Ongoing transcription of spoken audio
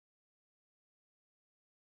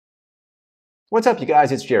What's up, you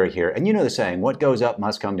guys? It's Jerry here, and you know the saying, what goes up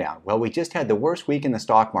must come down. Well, we just had the worst week in the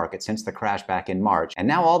stock market since the crash back in March, and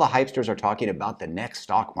now all the hypesters are talking about the next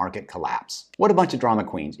stock market collapse. What a bunch of drama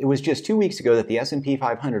queens. It was just 2 weeks ago that the S&P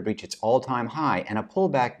 500 reached its all-time high, and a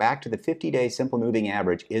pullback back to the 50-day simple moving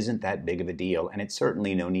average isn't that big of a deal, and it's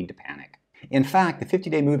certainly no need to panic. In fact, the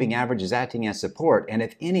 50-day moving average is acting as support, and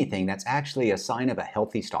if anything, that's actually a sign of a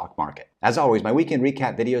healthy stock market. As always, my weekend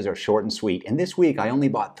recap videos are short and sweet, and this week I only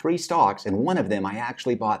bought 3 stocks, and one of them I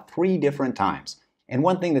actually bought 3 different times. And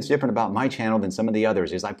one thing that's different about my channel than some of the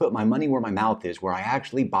others is I put my money where my mouth is, where I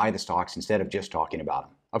actually buy the stocks instead of just talking about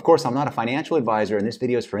them. Of course, I'm not a financial advisor, and this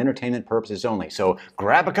video is for entertainment purposes only, so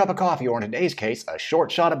grab a cup of coffee, or in today's case, a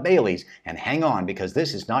short shot of Bailey's, and hang on, because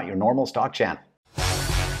this is not your normal stock channel.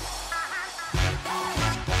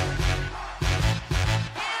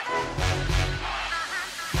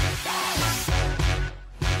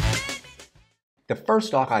 The first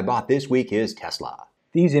stock I bought this week is Tesla.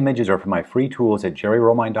 These images are from my free tools at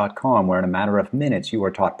jerryromine.com, where in a matter of minutes you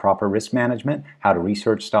are taught proper risk management, how to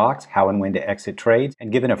research stocks, how and when to exit trades,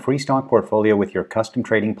 and given a free stock portfolio with your custom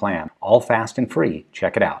trading plan. All fast and free.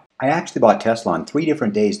 Check it out. I actually bought Tesla on 3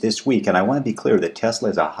 different days this week, and I want to be clear that Tesla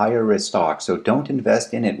is a higher risk stock, so don't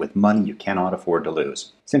invest in it with money you cannot afford to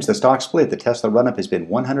lose. Since the stock split, the Tesla run-up has been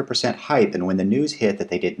 100% hype, and when the news hit that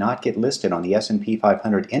they did not get listed on the S&P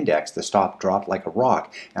 500 index, the stock dropped like a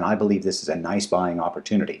rock, and I believe this is a nice buying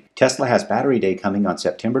opportunity. Tesla has Battery Day coming on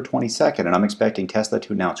September 22nd, and I'm expecting Tesla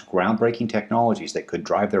to announce groundbreaking technologies that could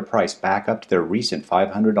drive their price back up to their recent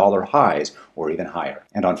 $500 highs or even higher.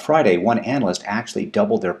 And on Friday, one analyst actually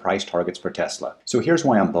doubled their price targets for Tesla. So here's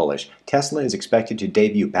why I'm bullish. Tesla is expected to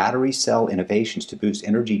debut battery cell innovations to boost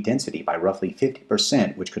energy density by roughly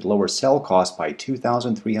 50%, which could lower cell costs by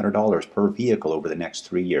 $2,300 per vehicle over the next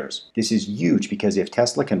 3 years. This is huge because if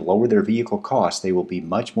Tesla can lower their vehicle costs, they will be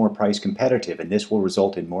much more price competitive, and this will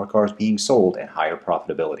result in more cars being sold and higher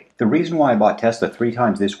profitability. The reason why I bought Tesla 3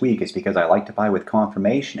 times this week is because I like to buy with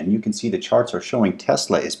confirmation, and you can see the charts are showing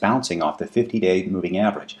Tesla is bouncing off the 50-day moving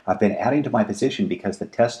average. I've been adding to my position because the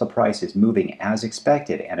Tesla price is moving as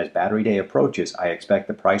expected, and as Battery Day approaches, I expect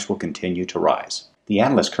the price will continue to rise. The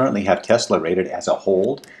analysts currently have Tesla rated as a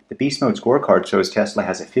hold. The Beast Mode scorecard shows Tesla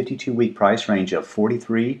has a 52-week price range of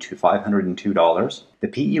 $43 to $502. The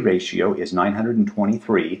PE ratio is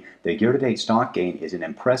 923. The year-to-date stock gain is an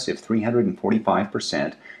impressive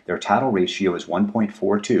 345%. Their title ratio is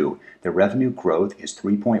 1.42. Their revenue growth is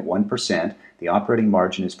 3.1%. The operating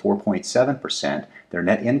margin is 4.7%. Their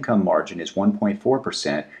net income margin is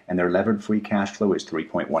 1.4%, and their levered free cash flow is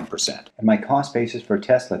 3.1%. And my cost basis for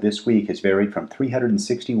Tesla this week has varied from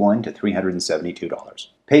 $361 to $372.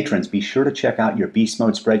 Patrons, be sure to check out your Beast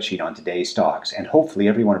Mode spreadsheet on today's stocks, and hopefully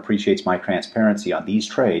everyone appreciates my transparency on these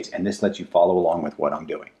trades, and this lets you follow along with what I'm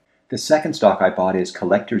doing. The second stock I bought is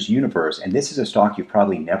Collectors Universe, and this is a stock you've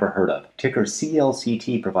probably never heard of. Ticker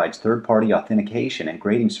CLCT provides third-party authentication and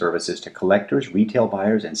grading services to collectors, retail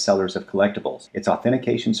buyers, and sellers of collectibles. Its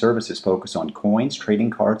authentication services focus on coins,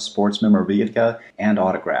 trading cards, sports memorabilia, and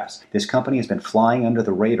autographs. This company has been flying under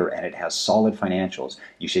the radar, and it has solid financials.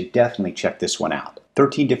 You should definitely check this one out.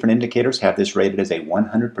 13 different indicators have this rated as a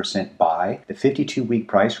 100% buy. The 52-week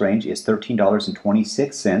price range is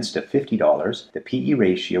 $13.26 to $50. The PE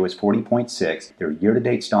ratio is 40.6. Their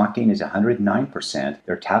year-to-date stock gain is 109%.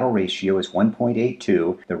 Their title ratio is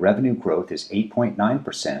 1.82. Their revenue growth is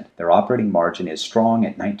 8.9%. Their operating margin is strong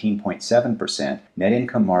at 19.7%. Net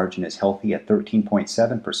income margin is healthy at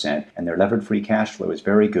 13.7%. And their levered free cash flow is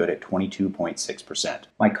very good at 22.6%.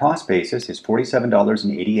 My cost basis is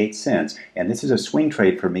 $47.88, and this is a swing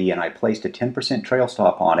trade for me, and I placed a 10% trail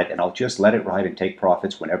stop on it, and I'll just let it ride and take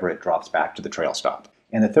profits whenever it drops back to the trail stop.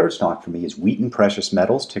 And the third stock for me is Wheaton Precious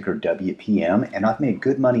Metals, ticker WPM, and I've made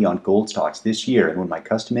good money on gold stocks this year, and when my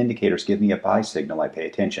custom indicators give me a buy signal, I pay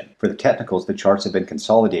attention. For the technicals, the charts have been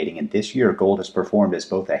consolidating, and this year gold has performed as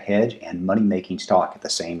both a hedge and money-making stock at the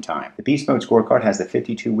same time. The Beast Mode scorecard has the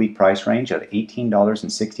 52-week price range of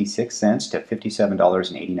 $18.66 to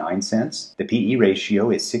 $57.89. The PE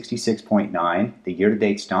ratio is 66.9. The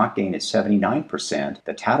year-to-date stock gain is 79%.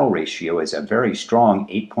 The title ratio is a very strong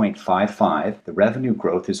 8.55. The revenue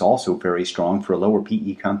growth is also very strong for a lower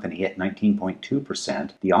PE company at 19.2%.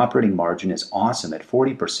 The operating margin is awesome at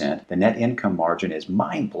 40%. The net income margin is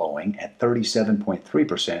mind-blowing at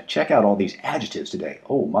 37.3%. Check out all these adjectives today.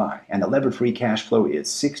 Oh my. And the levered free cash flow is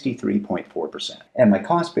 63.4%. And my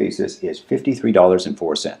cost basis is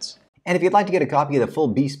 $53.04. And if you'd like to get a copy of the full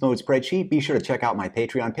Beast Mode spreadsheet, be sure to check out my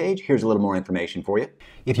Patreon page. Here's a little more information for you.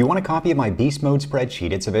 If you want a copy of my Beast Mode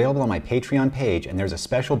spreadsheet, it's available on my Patreon page, and there's a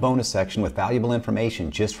special bonus section with valuable information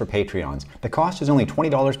just for Patreons. The cost is only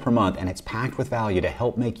 $20 per month, and it's packed with value to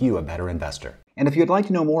help make you a better investor. And if you'd like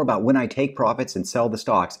to know more about when I take profits and sell the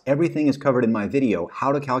stocks, everything is covered in my video,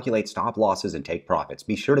 How to Calculate Stop Losses and Take Profits.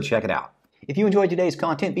 Be sure to check it out. If you enjoyed today's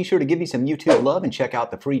content, be sure to give me some YouTube love and check out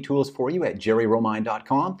the free tools for you at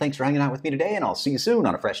jerryromine.com. Thanks for hanging out with me today, and I'll see you soon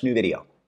on a fresh new video.